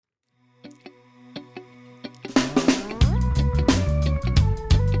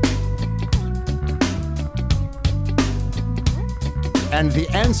And the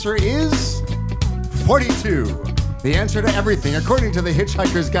answer is 42. The answer to everything, according to the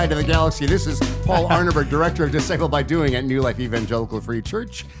Hitchhiker's Guide to the Galaxy. This is Paul Arneberg, Director of Disciple by Doing at New Life Evangelical Free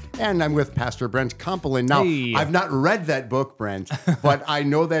Church. And I'm with Pastor Brent Kompelin. Now, Hey. I've not read that book, Brent, but I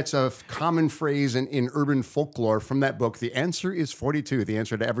know that's a common phrase in urban folklore from that book. The answer is 42, the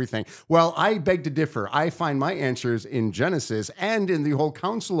answer to everything. Well, I beg to differ. I find my answers in Genesis and in the whole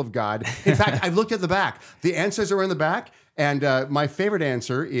counsel of God. In fact, I've looked at the back. The answers are in the back. And my favorite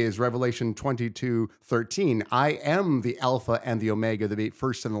answer is Revelation 22:13. I am the Alpha and the Omega, the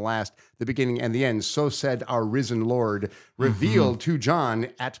first and the last, the beginning and the end. So said our risen Lord, revealed to John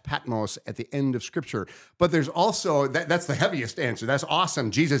at Patmos at the end of Scripture. But there's also, that's the heaviest answer. That's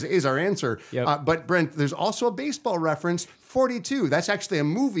awesome. Jesus is our answer. Yep. But Brent, there's also a baseball reference, 42. That's actually a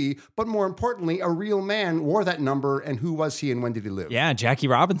movie, but more importantly, a real man wore that number. And who was he and when did he live? Yeah, Jackie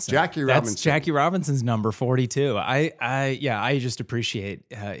Robinson. Jackie Robinson. That's Jackie Robinson's number 42. I just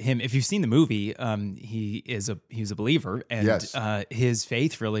appreciate him. If you've seen the movie, he's a believer, and Yes. His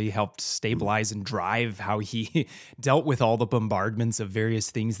faith really helped stabilize and drive how he dealt with all the bombardments of various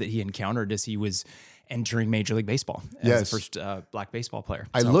things that he encountered as he was entering Major League Baseball as Yes. the first black baseball player.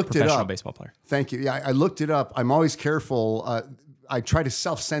 I looked it professional up. baseball player. Thank you. Yeah, I looked it up. I'm always careful. I try to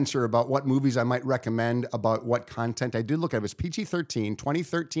self-censor about what movies I might recommend, about what content. I did look at it. It was PG-13,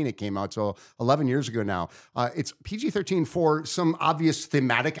 2013 it came out, so 11 years ago now. It's PG-13 for some obvious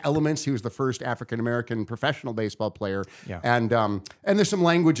thematic elements. He was the first African-American professional baseball player. Yeah. And there's some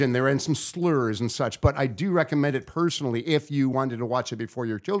language in there and some slurs and such, but I do recommend it personally if you wanted to watch it before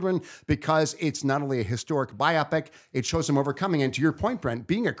your children, because it's not only a historic biopic, it shows him overcoming. And to your point, Brent,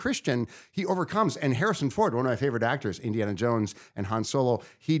 being a Christian, he overcomes. And Harrison Ford, one of my favorite actors, Indiana Jones and Han Solo,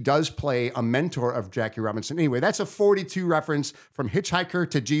 he does play a mentor of Jackie Robinson. Anyway, that's a 42 reference from Hitchhiker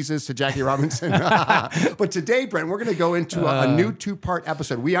to Jesus to Jackie Robinson. But today, Brent, we're going to go into a new two-part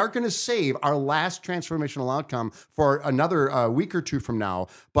episode. We are going to save our last transformational outcome for another week or two from now.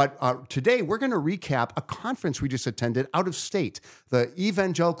 But today, we're going to recap a conference we just attended out of state, the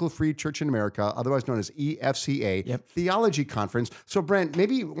Evangelical Free Church in America, otherwise known as EFCA Theology Conference. So, Brent,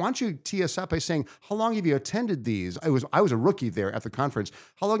 maybe why don't you tee us up by saying, how long have you attended these? I was a rookie there at the conference.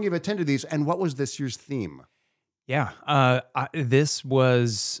 How long have you attended these, and what was this year's theme? Yeah, this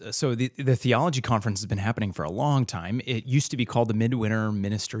was, so the theology conference has been happening for a long time. It used to be called the Midwinter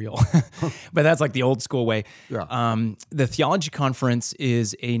Ministerial, but that's like the old school way. Yeah. The theology conference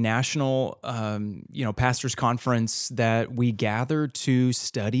is a national, pastors conference that we gather to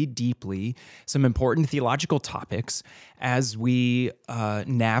study deeply some important theological topics as we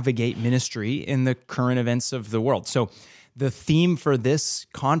navigate ministry in the current events of the world. So the theme for this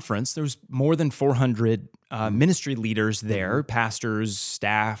conference, there's more than 400 ministry leaders there, pastors,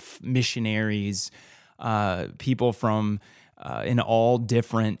 staff, missionaries, people from in all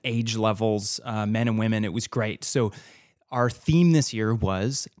different age levels, men and women. It was great. So our theme this year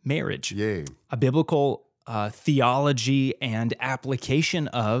was marriage, Yay. a biblical theology and application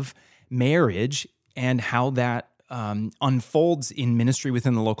of marriage and how that unfolds in ministry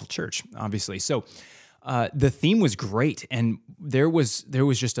within the local church, obviously. So the theme was great, and there was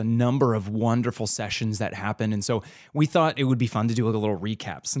just a number of wonderful sessions that happened, and so we thought it would be fun to do a little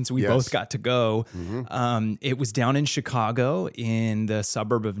recap since we both got to go. It was down in Chicago in the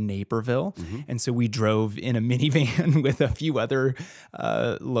suburb of Naperville, and so we drove in a minivan with a few other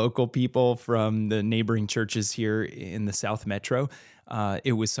local people from the neighboring churches here in the South Metro.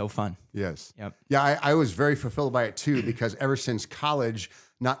 It was so fun. Yes. Yep. Yeah, I was very fulfilled by it too, because ever since college,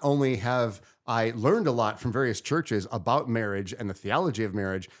 not only have I learned a lot from various churches about marriage and the theology of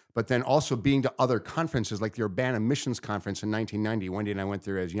marriage, but then also being to other conferences like the Urbana Missions Conference in 1990. Wendy and I went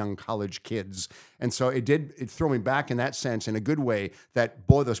there as young college kids. And so it threw me back in that sense in a good way, that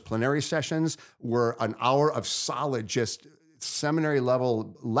boy, those plenary sessions were an hour of solid, just seminary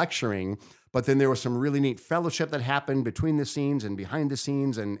level lecturing. But then there was some really neat fellowship that happened between the scenes and behind the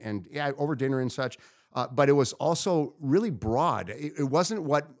scenes and over dinner and such. But it was also really broad. It wasn't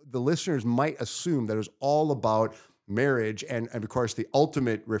what the listeners might assume, that it was all about marriage. And of course, the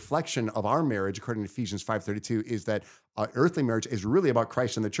ultimate reflection of our marriage, according to Ephesians 5:32, is that earthly marriage is really about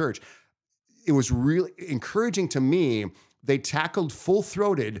Christ and the church. It was really encouraging to me. They tackled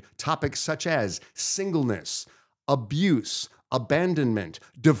full-throated topics such as singleness, abuse, abandonment,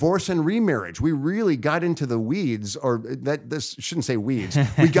 divorce and remarriage. We really got into the weeds, or this shouldn't say weeds.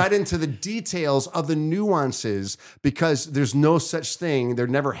 We got into the details of the nuances, because there's no such thing, there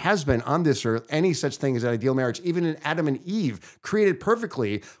never has been on this earth, any such thing as an ideal marriage. Even in Adam and Eve, created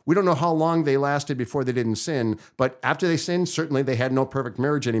perfectly, we don't know how long they lasted before they didn't sin, but after they sinned, certainly they had no perfect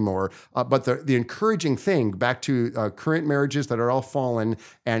marriage anymore. But the encouraging thing, back to current marriages that are all fallen,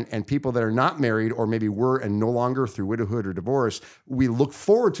 and people that are not married, or maybe were and no longer through widowhood or divorce, we look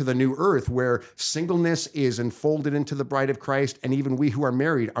forward to the new earth where singleness is enfolded into the bride of Christ, and even we who are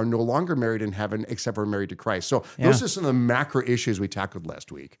married are no longer married in heaven except we're married to Christ. So those are some of the macro issues we tackled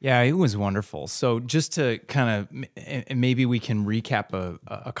last week. Yeah, it was wonderful. So just to kind of, maybe we can recap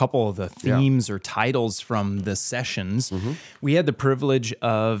a couple of the themes or titles from the sessions. We had the privilege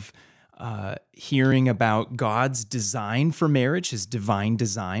of hearing about God's design for marriage, his divine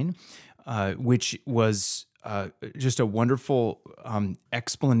design, which was just a wonderful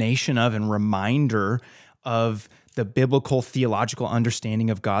explanation of and reminder of the biblical theological understanding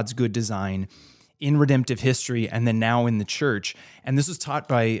of God's good design in redemptive history and then now in the church. And this was taught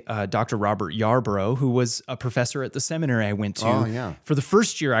by Dr. Robert Yarbrough, who was a professor at the seminary I went to for the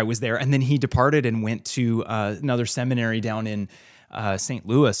first year I was there. And then he departed and went to another seminary down in St.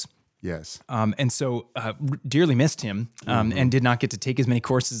 Louis. Yes. And so dearly missed him and did not get to take as many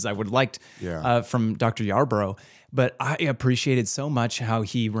courses as I would have liked from Dr. Yarbrough. But I appreciated so much how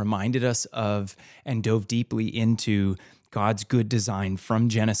he reminded us of and dove deeply into God's good design from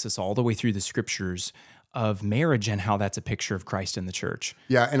Genesis all the way through the scriptures of marriage and how that's a picture of Christ in the church.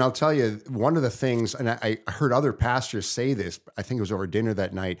 Yeah, and I'll tell you, one of the things, and I heard other pastors say this, I think it was over dinner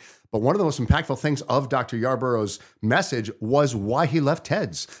that night, but one of the most impactful things of Dr. Yarbrough's message was why he left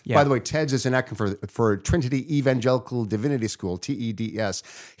TEDS. Yeah. By the way, TEDS is an acronym for Trinity Evangelical Divinity School, TEDS.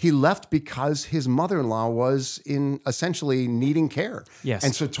 He left because his mother-in-law was essentially needing care. Yes.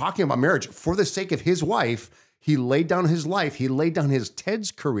 And so talking about marriage, for the sake of his wife, he laid down his life, he laid down his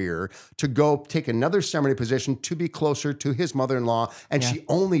TEDS career to go take another seminary position to be closer to his mother-in-law, and she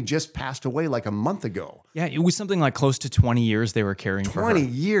only just passed away like a month ago. Yeah, it was something like close to 20 years they were caring for her. 20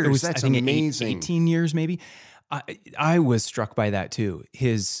 years, it was, that's I think, amazing. 18 years maybe. I was struck by that too.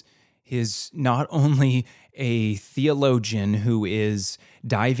 His not only a theologian who is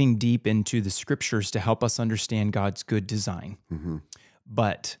diving deep into the scriptures to help us understand God's good design,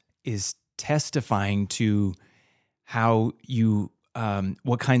 but is testifying to how you,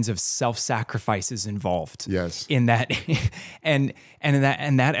 what kinds of self-sacrifice is involved. Yes. In that, and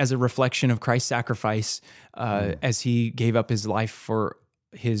that as a reflection of Christ's sacrifice, as he gave up his life for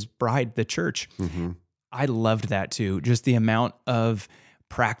his bride, the church. I loved that too. Just the amount of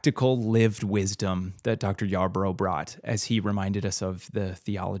practical lived wisdom that Dr. Yarbrough brought as he reminded us of the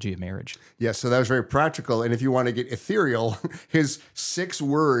theology of marriage. Yes, so that was very practical. And if you want to get ethereal, his 6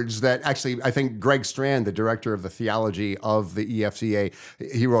 words that actually, I think Greg Strand, the director of the theology of the EFCA,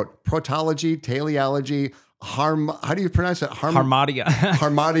 he wrote protology, teleology, how do you pronounce it?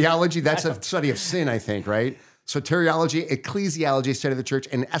 Harmodiology. That's a study of sin, I think, right? Soteriology, ecclesiology, study of the church,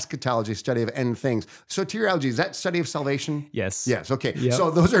 and eschatology, study of end things. Soteriology, is that study of salvation? Yes. Yes, okay. Yep. So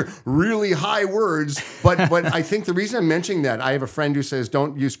those are really high words, but I think the reason I'm mentioning that, I have a friend who says,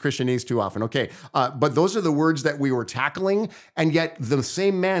 don't use Christianese too often. Okay, but those are the words that we were tackling, and yet the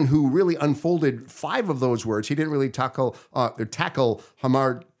same man who really unfolded 5 of those words, he didn't really tackle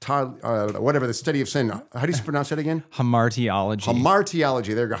whatever, the study of sin. How do you pronounce that again? Hamartiology.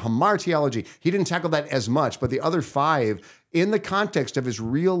 Hamartiology. There you go. Hamartiology. He didn't tackle that as much, but the other 5, in the context of his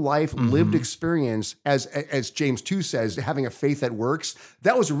real life lived experience, as James 2 says, having a faith that works,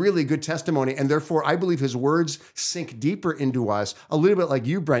 that was really good testimony. And therefore, I believe his words sink deeper into us, a little bit like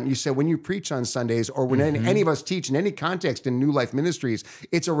you, Brent. You said when you preach on Sundays, or when any of us teach in any context in New Life Ministries,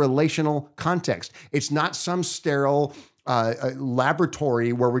 it's a relational context. It's not some sterile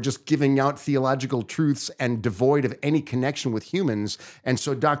laboratory where we're just giving out theological truths and devoid of any connection with humans. And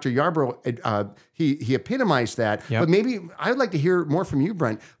so Dr. Yarbrough, he epitomized that. Yep. But maybe I'd like to hear more from you,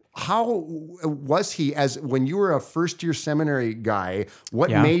 Brent. How was he, as when you were a first-year seminary guy, what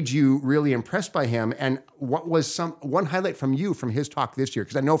made you really impressed by him? And what was one highlight from his talk this year?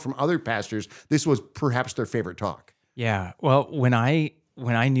 Because I know from other pastors, this was perhaps their favorite talk. Yeah. Well, when I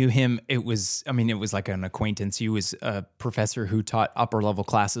knew him, it was like an acquaintance. He was a professor who taught upper level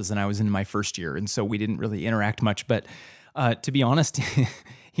classes, and I was in my first year. And so we didn't really interact much. But to be honest,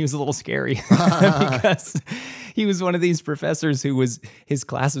 he was a little scary because he was one of these professors his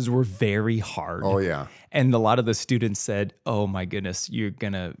classes were very hard. Oh, yeah. And a lot of the students said, oh my goodness, you're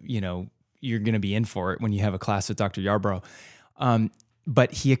gonna be in for it when you have a class with Dr. Yarbrough.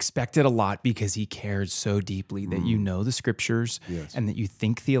 But he expected a lot because he cared so deeply that you know the scriptures and that you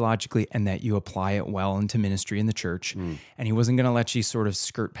think theologically and that you apply it well into ministry in the church. And he wasn't going to let you sort of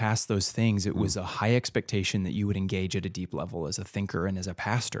skirt past those things. It was a high expectation that you would engage at a deep level as a thinker and as a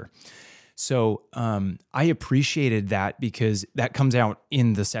pastor. So I appreciated that because that comes out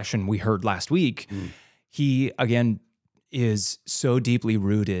in the session we heard last week. He, again, is so deeply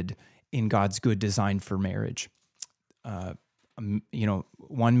rooted in God's good design for marriage.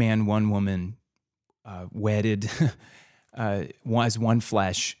 One man, one woman, wedded as one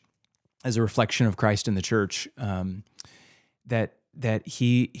flesh, as a reflection of Christ in the church. That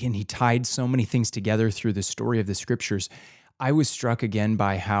he tied so many things together through the story of the scriptures. I was struck again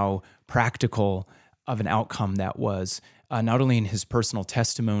by how practical of an outcome that was, not only in his personal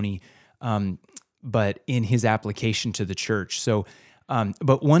testimony, but in his application to the church. So.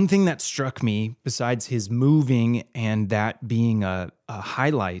 But one thing that struck me, besides his moving and that being a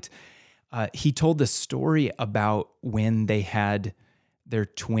highlight, he told the story about when they had their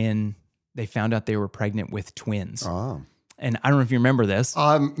twin. They found out they were pregnant with twins. Oh. And I don't know if you remember this.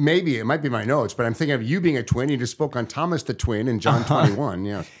 Maybe it might be my notes, but I'm thinking of you being a twin. You just spoke on Thomas the twin in John 21,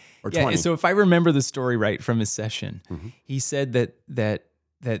 or 20. So if I remember the story right from his session, he said that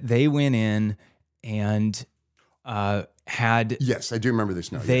they went in and had... Yes, I do remember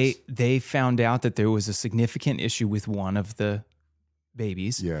this now. They found out that there was a significant issue with one of the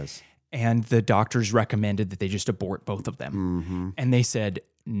babies. Yes. And the doctors recommended that they just abort both of them. And they said,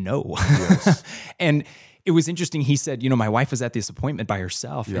 no. Yes. And it was interesting. He said, my wife was at this appointment by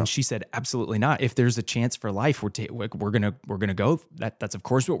herself, and she said, absolutely not. If there's a chance for life, we're gonna go. That's of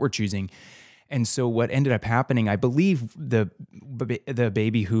course what we're choosing. And so what ended up happening, I believe the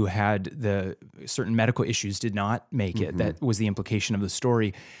baby who had the certain medical issues did not make it. That was the implication of the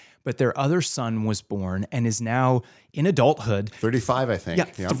story. But their other son was born and is now in adulthood. 35, I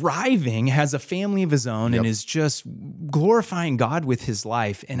think. Yeah, thriving, has a family of his own, and is just glorifying God with his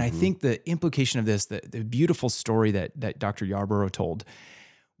life. And I think the implication of this, the beautiful story that Dr. Yarborough told,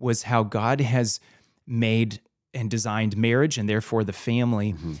 was how God has made and designed marriage and therefore the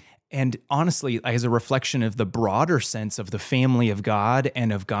family. And honestly, as a reflection of the broader sense of the family of God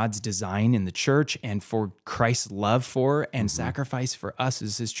and of God's design in the church and for Christ's love for and sacrifice for us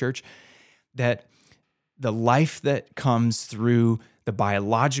as his church, that the life that comes through the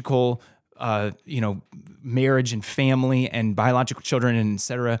biological, marriage and family and biological children and et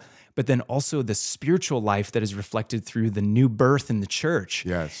cetera, but then also the spiritual life that is reflected through the new birth in the church.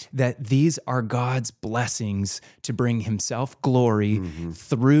 Yes. That these are God's blessings to bring himself glory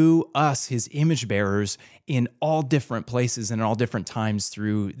through us, his image bearers, in all different places and all different times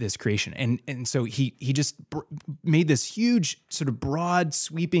through this creation. And so he just made this huge sort of broad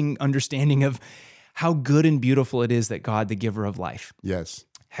sweeping understanding of how good and beautiful it is that God, the giver of life,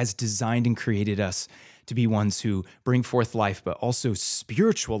 has designed and created us to be ones who bring forth life, but also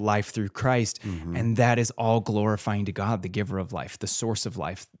spiritual life through Christ. And that is all glorifying to God, the giver of life, the source of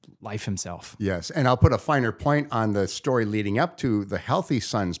life, life himself. Yes. And I'll put a finer point on the story leading up to the healthy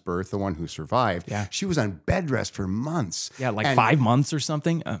son's birth, the one who survived. Yeah. She was on bed rest for months. Yeah, 5 months or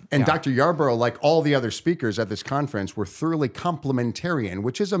something. And Dr. Yarborough, like all the other speakers at this conference, were thoroughly complementarian,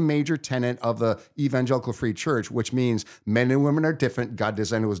 which is a major tenet of the evangelical free church, which means men and women are different. God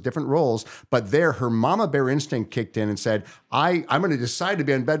designed us different roles. But there, her mama bear instinct kicked in and said, I'm going to decide to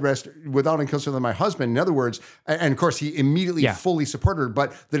be on bed rest without consulting with my husband. In other words, and of course, he immediately fully supported her,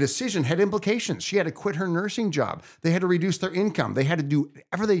 but the decision had implications. She had to quit her nursing job. They had to reduce their income. They had to do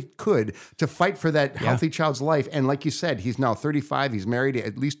whatever they could to fight for that healthy child's life. And like you said, he's now 35. He's married,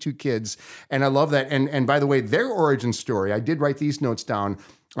 at least 2 kids. And I love that. And by the way, their origin story, I did write these notes down.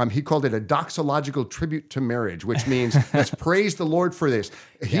 He called it a doxological tribute to marriage, which means let's praise the Lord for this.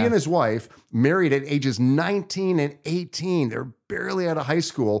 He and his wife married at ages 19 and 18. They're barely out of high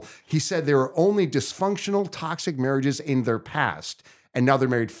school. He said there were only dysfunctional, toxic marriages in their past. And now they're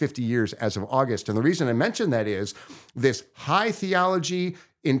married 50 years as of August. And the reason I mention that is this high theology,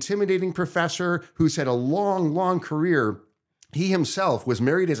 intimidating professor who's had a long, long career. He himself was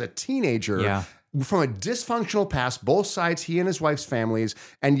married as a teenager from a dysfunctional past, both sides, he and his wife's families,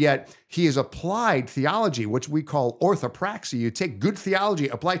 and yet he has applied theology, which we call orthopraxy. You take good theology,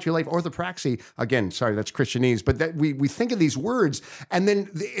 apply it to your life, orthopraxy. Again, sorry, that's Christianese, but that we think of these words, and then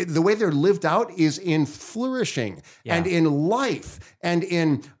the way they're lived out is in flourishing and in life and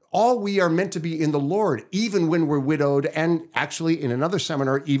in all we are meant to be in the Lord, even when we're widowed, and actually in another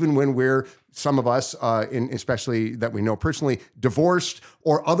seminar, even when we're, some of us, especially that we know personally, divorced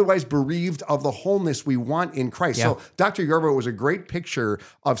or otherwise bereaved of the wholeness we want in Christ. So Dr. Yarborough was a great picture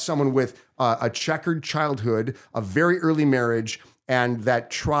of someone with a checkered childhood, a very early marriage, and that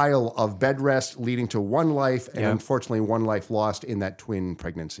trial of bed rest leading to one life and unfortunately one life lost in that twin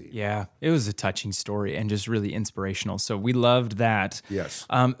pregnancy. Yeah, it was a touching story and just really inspirational. So we loved that. Yes.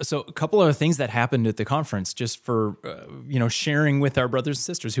 So a couple of things that happened at the conference, just for sharing with our brothers and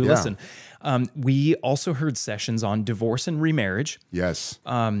sisters who listen. We also heard sessions on divorce and remarriage. Yes.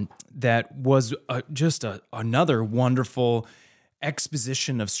 That was just another wonderful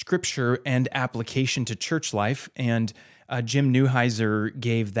exposition of Scripture and application to church life. And Jim Neuheiser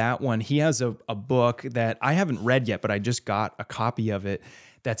gave that one. He has a book that I haven't read yet, but I just got a copy of it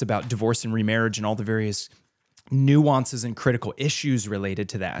that's about divorce and remarriage and all the various nuances and critical issues related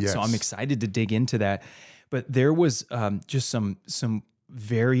to that. Yes. So I'm excited to dig into that. But there was just some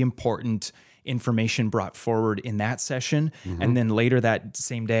very important information brought forward in that session. And then later that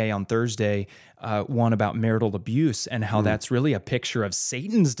same day on Thursday, one about marital abuse and how that's really a picture of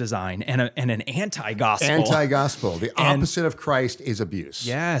Satan's design and an anti-gospel. Anti-gospel. The opposite of Christ is abuse.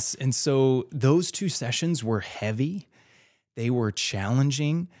 Yes. And so those two sessions were heavy. They were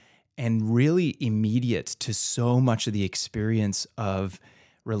challenging and really immediate to so much of the experience of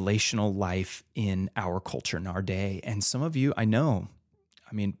relational life in our culture, in our day. And some of you, I know,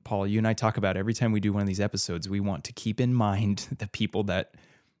 Paul, you and I talk about every time we do one of these episodes, we want to keep in mind the people that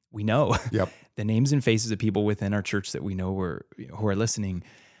we know, the names and faces of people within our church that we know who are listening.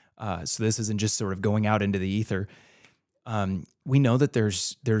 So this isn't just sort of going out into the ether. We know that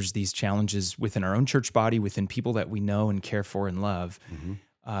there's these challenges within our own church body, within people that we know and care for and love.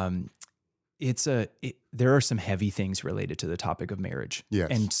 There are some heavy things related to the topic of marriage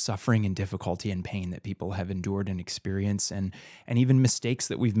and suffering and difficulty and pain that people have endured and experienced, and even mistakes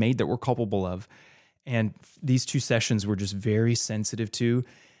that we've made that we're culpable of. And these two sessions were just very sensitive to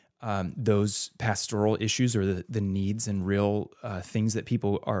those pastoral issues or the needs and real things that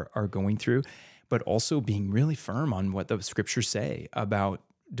people are going through, but also being really firm on what the scriptures say about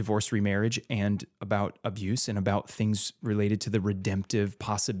divorce, remarriage, and about abuse, and about things related to the redemptive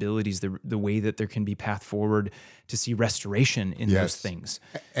possibilities, the way that there can be path forward to see restoration in those things.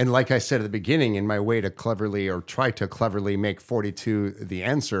 And like I said at the beginning, in my way to cleverly or try to cleverly make 42 the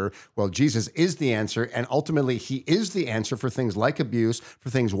answer, well, Jesus is the answer, and ultimately he is the answer for things like abuse, for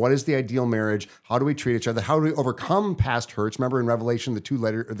things, what is the ideal marriage, how do we treat each other, how do we overcome past hurts? Remember in Revelation,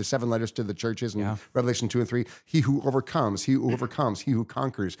 the 7 letters to the churches in Revelation 2 and 3, he who overcomes, he who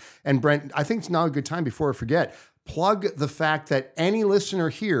conquers. And Brent, I think it's now a good time before I forget, plug the fact that any listener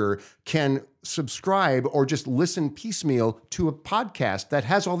here can subscribe or just listen piecemeal to a podcast that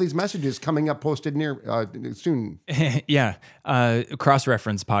has all these messages coming up posted near soon.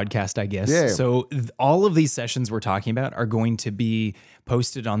 Cross-reference podcast, I guess. Yeah. So all of these sessions we're talking about are going to be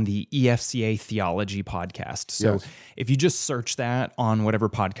posted on the EFCA Theology podcast. So if you just search that on whatever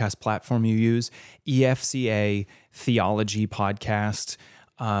podcast platform you use, EFCA Theology podcast,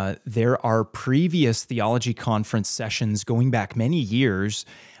 there are previous theology conference sessions going back many years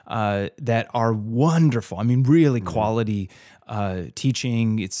that are wonderful. Really quality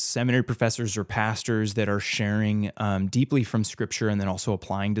teaching. It's seminary professors or pastors that are sharing deeply from Scripture and then also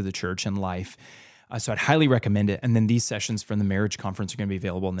applying to the church and life. So I'd highly recommend it. And then these sessions from the marriage conference are going to be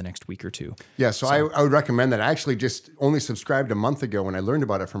available in the next week or two. Yeah, so I would recommend that. I actually just only subscribed a month ago when I learned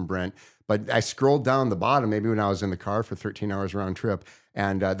about it from Brent, but I scrolled down the bottom maybe when I was in the car for 13 hours round trip,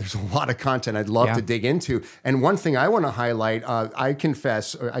 and there's a lot of content I'd love to dig into. And one thing I want to highlight, I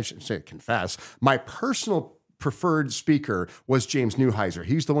should say confess, my personal preferred speaker was James Neuheiser.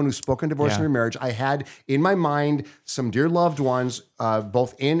 He's the one who spoke on divorce and remarriage. I had in my mind some dear loved ones,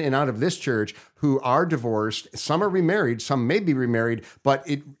 both in and out of this church, who are divorced. Some are remarried, some may be remarried, but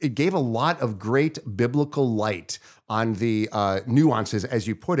it gave a lot of great biblical light on the nuances, as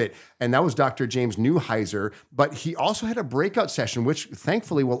you put it. And that was Dr. James Neuheiser. But he also had a breakout session, which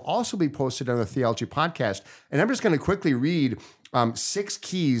thankfully will also be posted on the Theology Podcast. And I'm just going to quickly read 6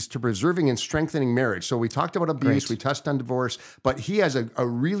 keys to preserving and strengthening marriage. So we talked about abuse, we touched on divorce, but he has a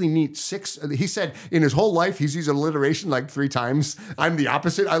really neat 6. He said in his whole life, he's used alliteration like 3 times. I'm the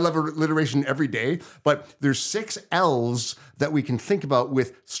opposite. I love alliteration every day. But there's 6 L's that we can think about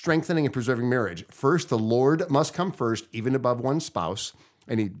with strengthening and preserving marriage. First, the Lord must come first, even above one's spouse.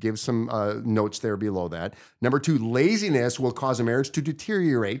 And he gives some notes there below that. Number 2, laziness will cause a marriage to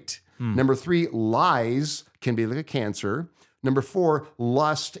deteriorate. Number 3, lies can be like a cancer. Number 4,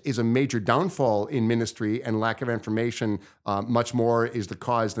 lust is a major downfall in ministry, and lack of information much more is the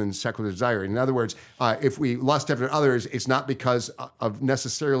cause than secular desire. In other words, if we lust after others, it's not because of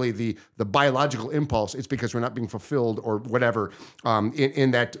necessarily the biological impulse. It's because we're not being fulfilled or whatever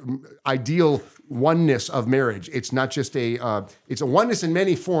in that ideal oneness of marriage. It's not just it's a oneness in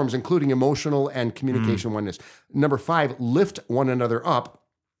many forms, including emotional and communication oneness. Number 5, lift one another up.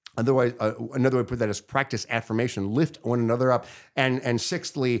 Otherwise, another way to put that is practice affirmation, lift one another up. And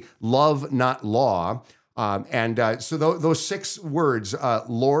sixthly, love, not law. So those 6 words,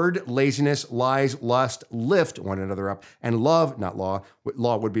 Lord, laziness, lies, lust, lift one another up, and love, not law.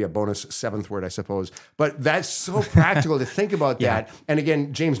 Law would be a bonus 7th word, I suppose. But that's so practical to think about that. And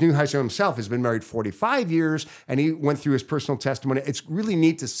again, James Newheiser himself has been married 45 years, and he went through his personal testimony. It's really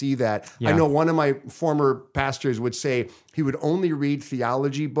neat to see that. I know one of my former pastors would say he would only read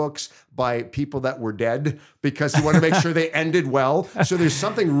theology books by people that were dead because he wanted to make sure they ended well. So there's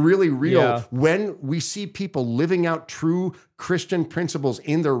something really real when we see people living out true Christian principles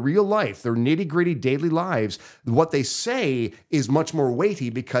in their real life, their nitty-gritty daily lives. What they say is much more weighty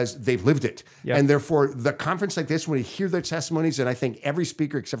because they've lived it. And therefore, the conference like this, when you hear their testimonies, and I think every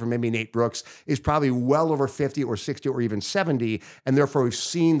speaker, except for maybe Nate Brooks, is probably well over 50 or 60 or even 70, and therefore we've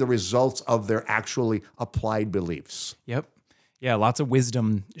seen the results of their actually applied beliefs. Yeah, lots of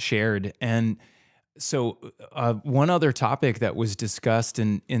wisdom shared. And so one other topic that was discussed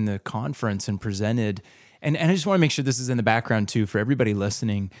in the conference and presented, and I just want to make sure this is in the background too for everybody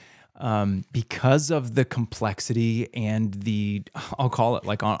listening, because of the complexity and I'll call it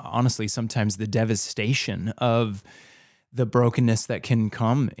like honestly, sometimes the devastation of the brokenness that can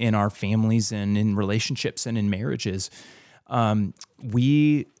come in our families and in relationships and in marriages.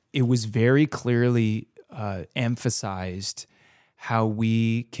 It was very clearly emphasized how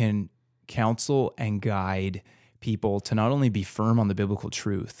we can counsel and guide people to not only be firm on the biblical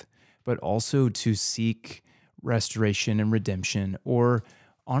truth, but also to seek restoration and redemption, or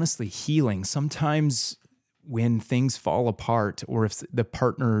honestly healing. Sometimes when things fall apart, or if the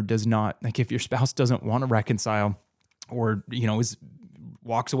partner does not, like if your spouse doesn't want to reconcile, or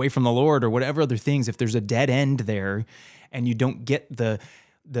walks away from the Lord, or whatever other things, if there's a dead end there and you don't get the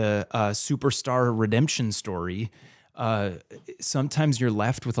superstar redemption story, sometimes you're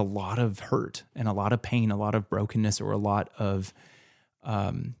left with a lot of hurt and a lot of pain, a lot of brokenness, or a lot of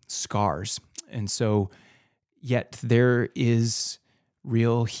scars. And so, yet there is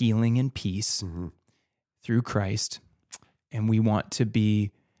real healing and peace through Christ, and we want to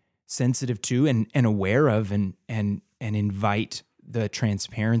be sensitive to and aware of and invite the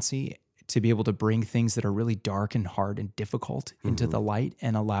transparency to be able to bring things that are really dark and hard and difficult into the light,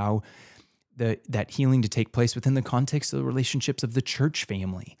 and allow that healing to take place within the context of the relationships of the church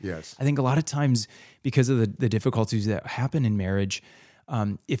family. Yes. I think a lot of times, because of the difficulties that happen in marriage,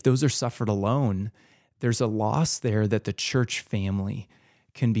 if those are suffered alone, there's a loss there that the church family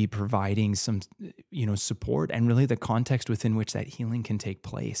can be providing some, support, and really the context within which that healing can take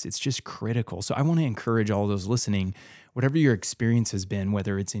place. It's just critical. So I want to encourage all those listening, whatever your experience has been,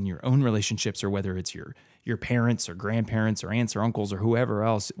 whether it's in your own relationships or whether it's your parents or grandparents or aunts or uncles or whoever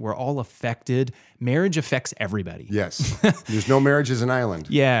else, we're all affected. Marriage affects everybody. Yes. There's no marriage as an island.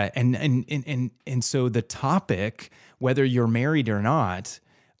 Yeah. And so the topic, whether you're married or not,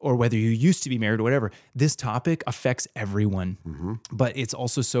 or whether you used to be married or whatever, this topic affects everyone. But it's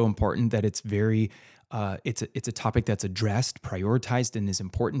also so important that it's very, it's a topic that's addressed, prioritized, and is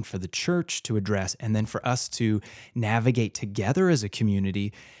important for the church to address, and then for us to navigate together as a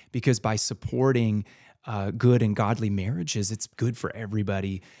community, because by supporting good and godly marriages, it's good for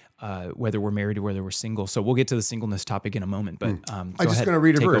everybody, whether we're married or whether we're single. So we'll get to the singleness topic in a moment, but I'm just going to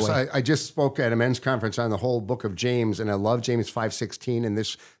read a verse. I just spoke at a men's conference on the whole book of James, and I love James 5:16, and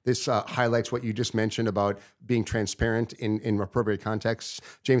this highlights what you just mentioned about being transparent in appropriate contexts.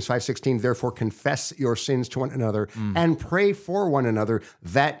 James 5:16, therefore confess your sins to one another and pray for one another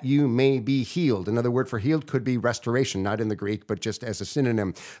that you may be healed. Another word for healed could be restoration, not in the Greek, but just as a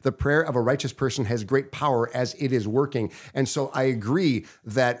synonym. The prayer of a righteous person has great power as it is working. And so I agree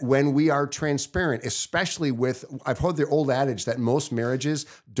that when we are transparent, especially I've heard the old adage that most marriages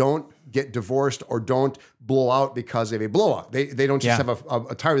don't get divorced or don't blow out because of a blowout. They don't just have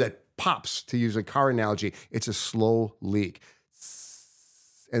a tire that pops, to use a car analogy. It's a slow leak.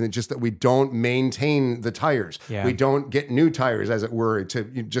 And it's just that we don't maintain the tires. Yeah. We don't get new tires, as it were, to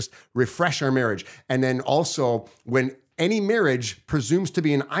just refresh our marriage. And then also, when any marriage presumes to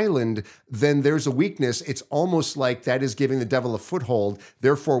be an island, then there's a weakness. It's almost like that is giving the devil a foothold.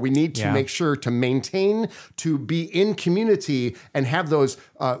 Therefore, we need to make sure to maintain, to be in community and have those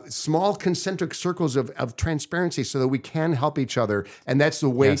small concentric circles of transparency so that we can help each other. And that's the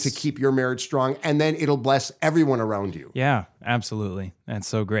way to keep your marriage strong. And then it'll bless everyone around you. Yeah, absolutely. That's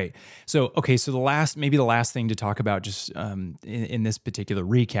so great. So, okay, so the last thing to talk about just in this particular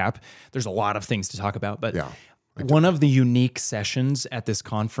recap, there's a lot of things to talk about, but one of the unique sessions at this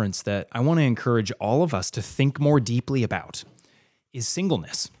conference that I want to encourage all of us to think more deeply about is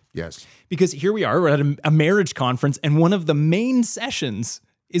singleness. Yes. Because here we are, we're at a marriage conference, and one of the main sessions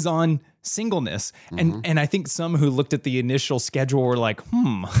is on singleness. And I think some who looked at the initial schedule were like,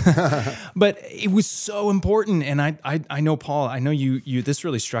 but it was so important. And I know, Paul, I know you this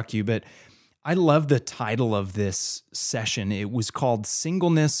really struck you, but I love the title of this session. It was called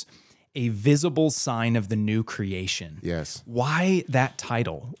Singleness, a Visible Sign of the New Creation. Yes. Why that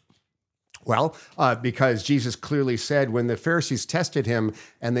title? Well, because Jesus clearly said when the Pharisees tested him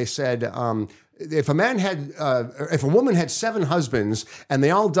and they said, if a woman had 7 husbands and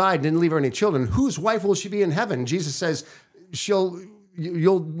they all died and didn't leave her any children, whose wife will she be in heaven? Jesus says,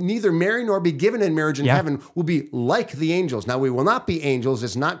 you'll neither marry nor be given in marriage in heaven, will be like the angels. Now, we will not be angels.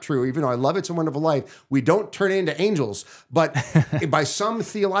 It's not true. Even though I love It's a Wonderful Life, we don't turn into angels. But by some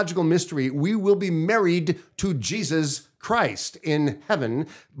theological mystery, we will be married to Jesus Christ in heaven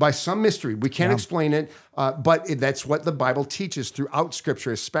by some mystery. We can't explain it, but that's what the Bible teaches throughout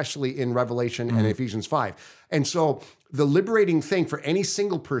Scripture, especially in Revelation and Ephesians 5. And so the liberating thing for any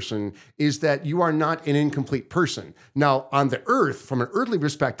single person is that you are not an incomplete person. Now, on the earth, from an earthly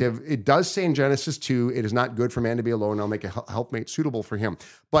perspective, it does say in Genesis 2, it is not good for man to be alone. I'll make a helpmate suitable for him.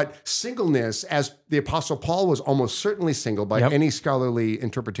 But singleness, as the Apostle Paul was almost certainly single by any scholarly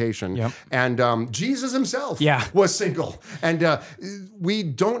interpretation, and Jesus himself was single. And we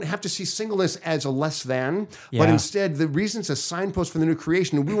don't have to see singleness as a less than, but instead the reason it's a signpost for the new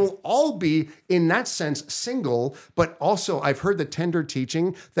creation. We will all be, in that sense, single, but also I've heard the tender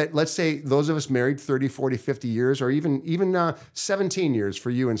teaching that, let's say those of us married 30, 40, 50 years, or even 17 years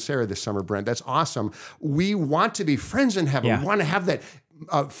for you and Sarah this summer, Brent. That's awesome. We want to be friends in heaven. We want to have that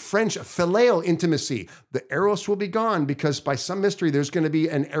French phileo intimacy. The eros will be gone because by some mystery, there's going to be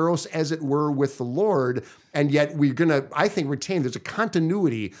an eros, as it were, with the Lord. And yet we're going to, I think, retain, there's a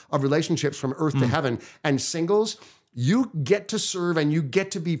continuity of relationships from earth to heaven. And singles, you get to serve and you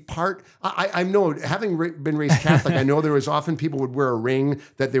get to be part. I know, having been raised Catholic, I know there was often people would wear a ring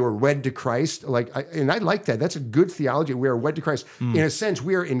that they were wed to Christ. And I like that. That's a good theology. We are wed to Christ. In a sense,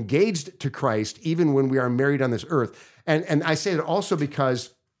 we are engaged to Christ even when we are married on this earth. And I say it also because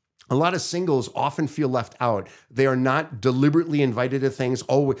a lot of singles often feel left out. They are not deliberately invited to things.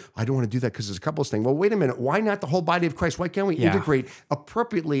 Oh, I don't want to do that because it's a couples thing. Well, wait a minute. Why not the whole body of Christ? Why can't we integrate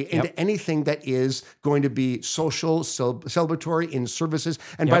appropriately into anything that is going to be social, celebratory in services?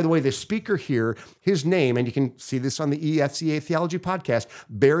 And by the way, the speaker here, his name, and you can see this on the EFCA Theology podcast,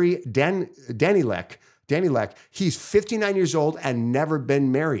 Barry Danilek, he's 59 years old and never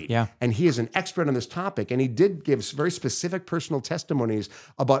been married. And he is an expert on this topic. And he did give very specific personal testimonies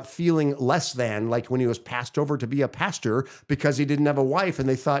about feeling less than, like when he was passed over to be a pastor because he didn't have a wife and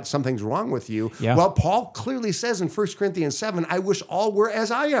they thought something's wrong with you. Well, Paul clearly says in 1 Corinthians 7, I wish all were as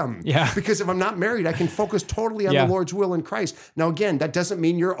I am. Because if I'm not married, I can focus totally on the Lord's will in Christ. Now, again, that doesn't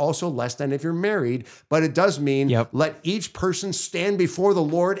mean you're also less than if you're married, but it does mean let each person stand before the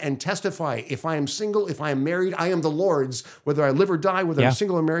Lord and testify. If I am single, if I am married, I am the Lord's, whether I live or die, whether I'm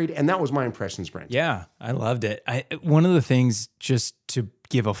single or married. And that was my impressions, Brent. Yeah, I loved it. One of the things, just to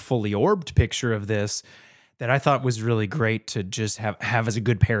give a fully orbed picture of this, that I thought was really great to just have as a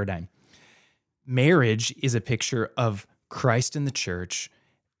good paradigm. Marriage is a picture of Christ in the church,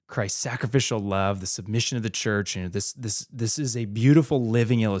 Christ's sacrificial love, the submission of the church. This is a beautiful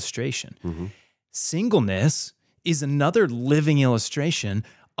living illustration. Singleness is another living illustration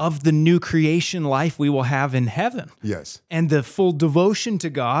of the new creation life we will have in heaven. Yes. And the full devotion to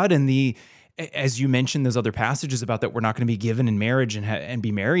God and as you mentioned, those other passages about that we're not going to be given in marriage and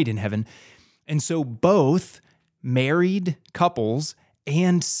be married in heaven. And so both married couples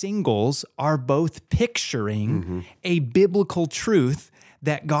and singles are both picturing a biblical truth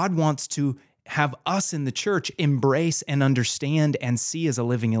that God wants to have us in the church embrace and understand and see as a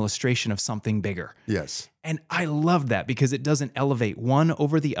living illustration of something bigger. Yes. And I love that because it doesn't elevate one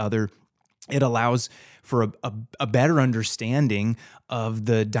over the other. It allows for a better understanding of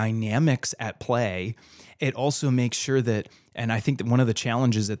the dynamics at play. It also makes sure that, and I think that one of the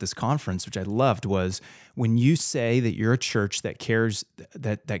challenges at this conference, which I loved, was when you say that you're a church that cares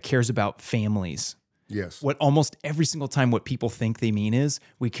about families. Yes. What almost every single time what people think they mean is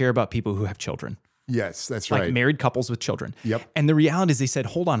we care about people who have children. Yes, that's Like right. married couples with children. Yep. And the reality is they said,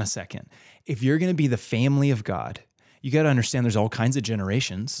 hold on a second. If you're going to be the family of God, you got to understand there's all kinds of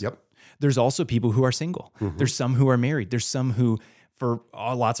generations. Yep. There's also people who are single. There's some who are married. There's some who, for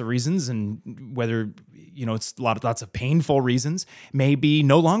lots of reasons, and whether, it's lots of painful reasons, may be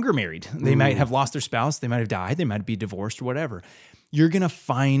no longer married. They might have lost their spouse. They might have died. They might be divorced or whatever. You're going to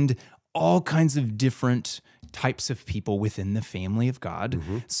find all kinds of different types of people within the family of God,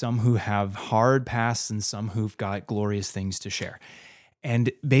 some who have hard pasts and some who've got glorious things to share.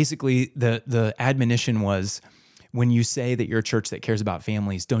 And basically the admonition was, when you say that you're a church that cares about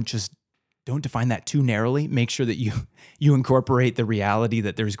families, don't define that too narrowly. Make sure that you incorporate the reality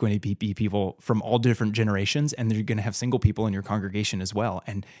that there's going to be people from all different generations, and you're going to have single people in your congregation as well.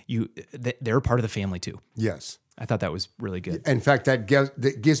 And they're part of the family too. Yes. I thought that was really good. In fact, that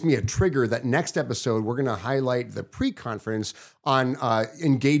gives me a trigger that next episode, we're going to highlight the pre-conference on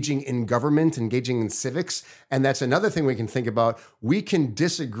engaging in government, engaging in civics. And that's another thing we can think about. We can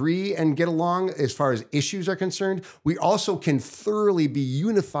disagree and get along as far as issues are concerned. We also can thoroughly be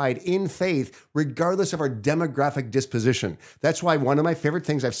unified in faith, regardless of our demographic disposition. That's why one of my favorite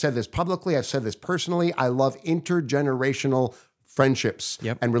things, I've said this publicly, I've said this personally, I love intergenerational friendships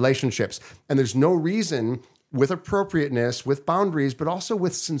and relationships. And there's no reason, with appropriateness, with boundaries, but also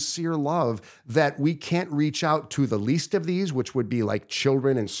with sincere love, that we can't reach out to the least of these, which would be like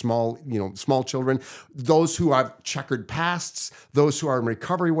children and small children, those who have checkered pasts, those who are in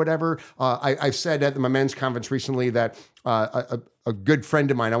recovery, whatever. I've said at my men's conference recently that a good friend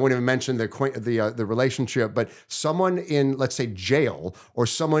of mine, I won't even mention the relationship, but someone in, let's say, jail, or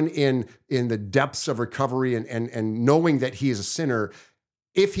someone in the depths of recovery and knowing that he is a sinner,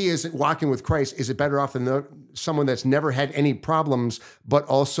 if he isn't walking with Christ, is it better off than someone that's never had any problems, but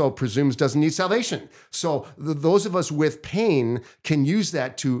also presumes doesn't need salvation? So those of us with pain can use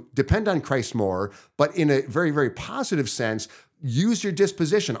that to depend on Christ more, but in a very, very positive sense, use your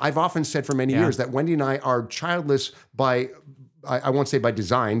disposition. I've often said for many years that Wendy and I are childless I won't say by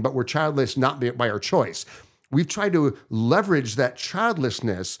design, but we're childless not by our choice. We've tried to leverage that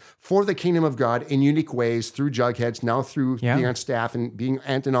childlessness for the kingdom of God in unique ways through Jugheads, now through being on staff and being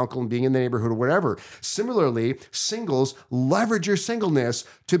aunt and uncle and being in the neighborhood or whatever. Similarly, singles, leverage your singleness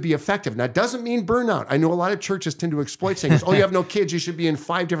to be effective. Now, it doesn't mean burnout. I know a lot of churches tend to exploit singles. Oh, you have no kids, you should be in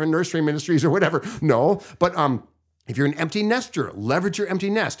 5 different nursery ministries or whatever. No, but if you're an empty nester, leverage your empty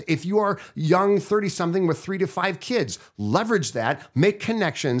nest. If you are young 30-something with 3 to 5 kids, leverage that, make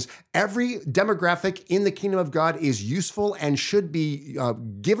connections. Every demographic in the kingdom of God is useful and should be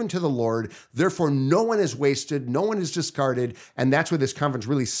given to the Lord. Therefore, no one is wasted, no one is discarded, and that's what this conference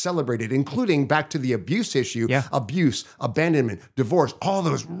really celebrated, including back to the abuse issue, abuse, abandonment, divorce, all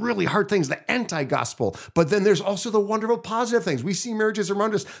those really hard things, the anti-gospel. But then there's also the wonderful positive things. We see marriages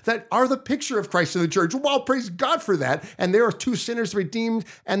around us that are the picture of Christ in the church. Well, praise God for that. And there are 2 sinners redeemed,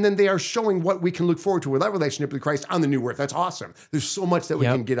 and then they are showing what we can look forward to with that relationship with Christ on the new earth. That's awesome. There's so much that we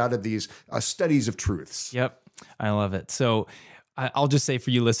can get out of these studies of truths. Yep. I love it. So I'll just say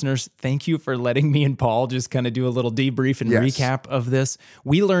for you listeners, thank you for letting me and Paul just kind of do a little debrief and recap of this.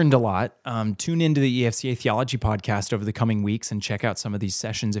 We learned a lot. Tune into the EFCA Theology podcast over the coming weeks and check out some of these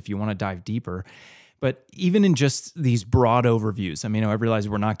sessions if you want to dive deeper. But even in just these broad overviews, I mean, I realize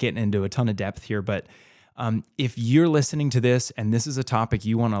we're not getting into a ton of depth here, but if you're listening to this and this is a topic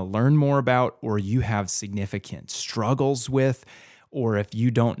you want to learn more about, or you have significant struggles with, or if you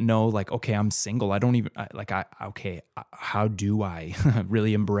don't know, like, okay, I'm single, how do I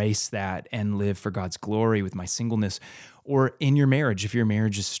really embrace that and live for God's glory with my singleness? Or in your marriage, if your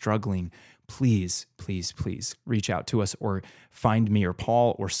marriage is struggling, please, please, please reach out to us, or find me or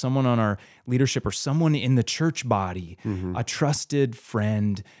Paul or someone on our leadership or someone in the church body, a trusted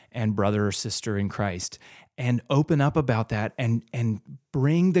friend and brother or sister in Christ, and open up about that and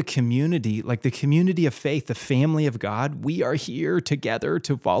bring the community, like the community of faith, the family of God. We are here together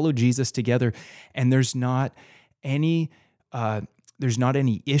to follow Jesus together. And there's not any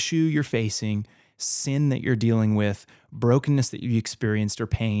issue you're facing, sin that you're dealing with, brokenness that you experienced, or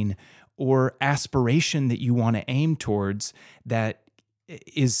pain, or aspiration that you want to aim towards that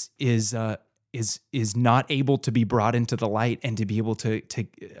is not able to be brought into the light and to be able to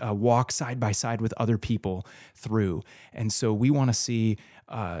walk side by side with other people through. And so we want to see,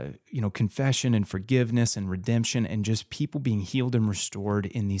 confession and forgiveness and redemption and just people being healed and restored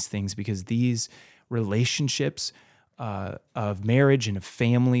in these things, because these relationships of marriage and of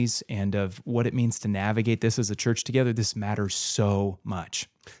families and of what it means to navigate this as a church together, this matters so much.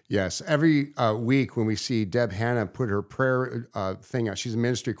 Yes. Every week when we see Deb Hannah put her prayer thing out, she's a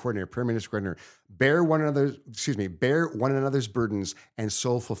ministry coordinator, prayer ministry coordinator. Bear one another's burdens and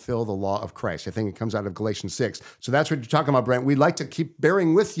so fulfill the law of Christ. I think it comes out of Galatians 6. So that's what you're talking about, Brent. We'd like to keep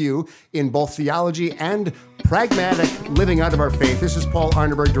bearing with you in both theology and pragmatic living out of our faith. This is Paul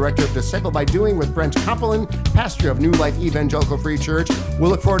Arneberg, Director of Disciple by Doing with Brent Copeland, pastor of New Life Evangelical Free Church.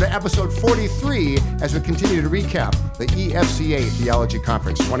 We'll look forward to episode 43 as we continue to recap the EFCA Theology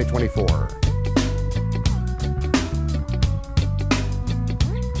Conference 2024.